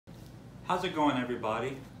How's it going,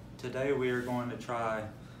 everybody? Today we are going to try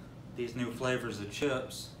these new flavors of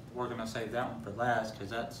chips. We're going to save that one for last because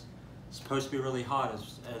that's supposed to be really hot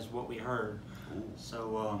as what we heard. Ooh.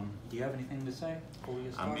 So do you have anything to say before we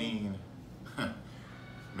get started? I mean,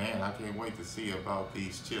 man, I can't wait to see about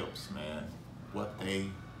these chips, man.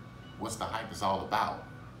 What's the hype is all about.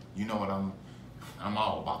 You know what I'm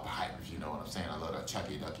all about the hype, if you know what I'm saying. I love that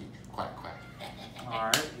Chucky Ducky quack quack.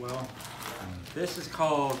 Alright, well, this is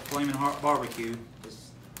called Flamin' Hot Barbecue.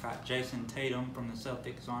 It's got Jason Tatum from the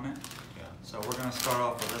Celtics on it. Yeah. So we're going to start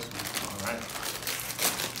off with this one. Alright.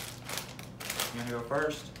 You want to go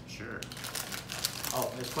first? Sure.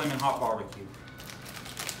 Oh, it's Flamin' Hot Barbecue.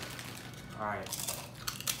 Alright.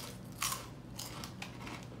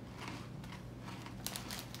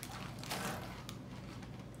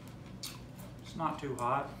 It's not too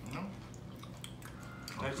hot. No.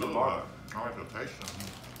 Tastes Good. of bar. I like the taste of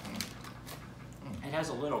it. It has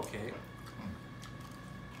a little kick.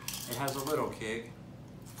 It has a little kick.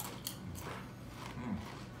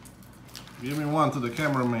 Give me one to the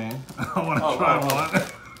cameraman. I want to try one.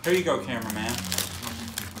 Here you go, cameraman.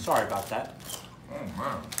 Sorry about that. Oh,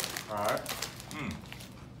 man. Alright.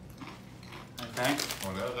 Okay.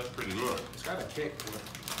 Well, that's pretty good. It's got a kick to it.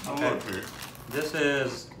 A Okay. little kick. This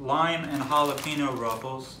is lime and jalapeno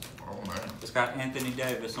ruffles. Oh, man. It's got Anthony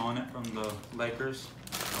Davis on it from the Lakers.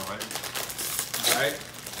 All right. Alright.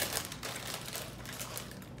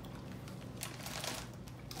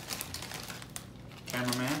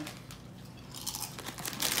 Cameraman.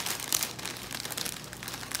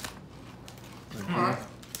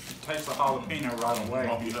 Taste the jalapeno right away.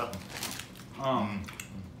 Oh, yeah.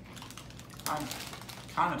 I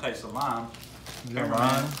kind of taste the lime. Yeah, Cameraman.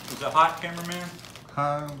 lime. Is it hot, cameraman?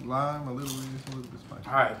 High lime, a little bit spicy.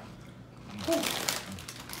 Alright.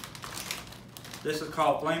 This is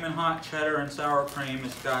called Flamin' Hot Cheddar and Sour Cream.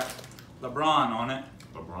 It's got LeBron on it.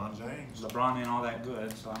 LeBron James. LeBron ain't all that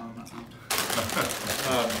good, so I don't know.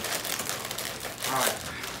 Alright.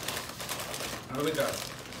 Here we go.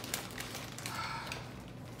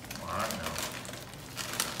 All right, now.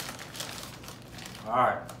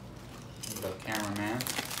 Alright. Here we go, cameraman.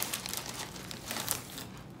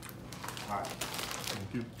 Alright.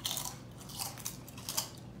 Thank you.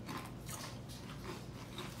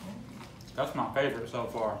 That's my favorite so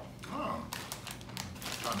far. Oh.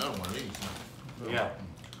 Got another one of these. Yeah.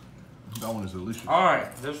 That one is delicious.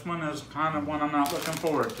 Alright, this one is kind of one I'm not looking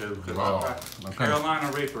forward to because Wow. it's got Okay.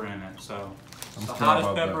 Carolina Reaper in it. So I'm it's the scared hottest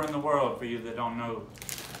about pepper that. in the world for you that don't know.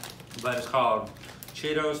 But it's called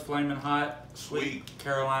Cheetos Flamin' Hot Sweet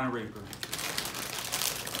Carolina Reaper.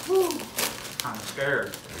 Woo! Kind of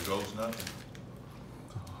scared. There goes nothing.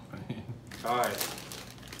 Oh, man. Alright,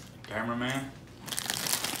 cameraman.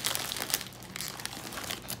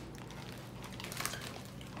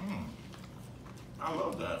 I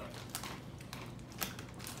love that.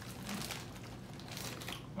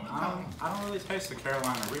 I don't really taste the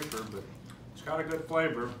Carolina Reaper, but it's got a good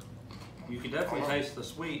flavor. You can definitely taste the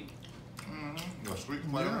sweet. The sweet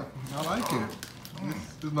Yeah, flavor. I like it.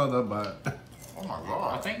 It's not that bad. Oh my I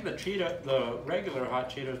God. think the regular hot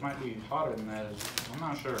Cheetos might be hotter than that. I'm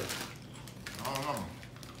not sure. I don't know.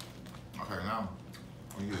 Okay, now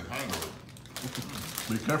we get a hang of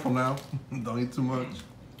it. Be careful now. Don't eat too much.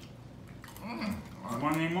 You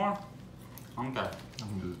want any more? Okay.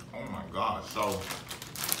 I'm good. Oh my God. So,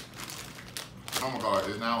 oh my God,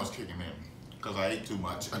 it's kicking in because I ate too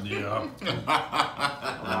much. Yeah. Yeah.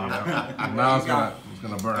 Now it's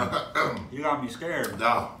gonna burn. You got me scared.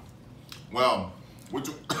 Nah. Well, which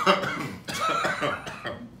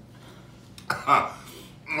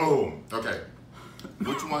oh, okay.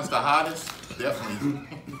 Which one's the hottest? Definitely.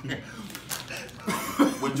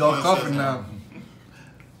 Which Y'all one's coughing just- now.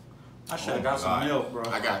 I should have Oh got my some God. milk, bro.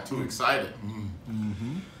 I got too excited.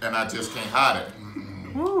 And I just can't hide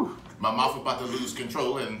it. Woo. My mouth about to lose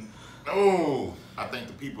control and oh, I think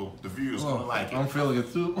the viewers gonna like I'm it. feeling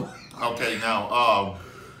it too. Okay, now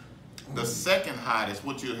the second hottest,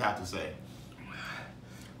 what you'd have to say?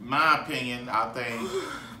 My opinion, I think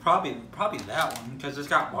Probably that one because it's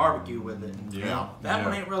got barbecue with it. yeah. That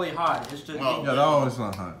one ain't really hot. It's just Well, Yeah, that one is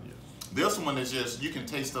not hot yet. This one is just, you can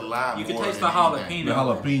taste the lime. you can more taste than the anything. The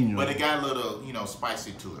jalapeno. jalapeno. But it got a little,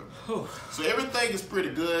 spicy to it. Whew. So everything is pretty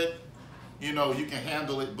good. You can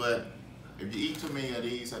handle it, but if you eat too many of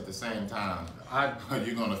these at the same time,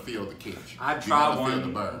 you're gonna feel the kick. I'd You're try gonna feel the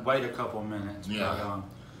one, burn. wait a couple minutes. Yeah.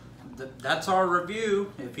 But, that's our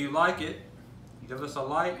review. If you like it, give us a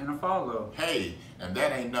like and a follow. Hey, and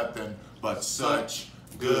that ain't nothing but such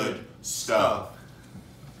good stuff.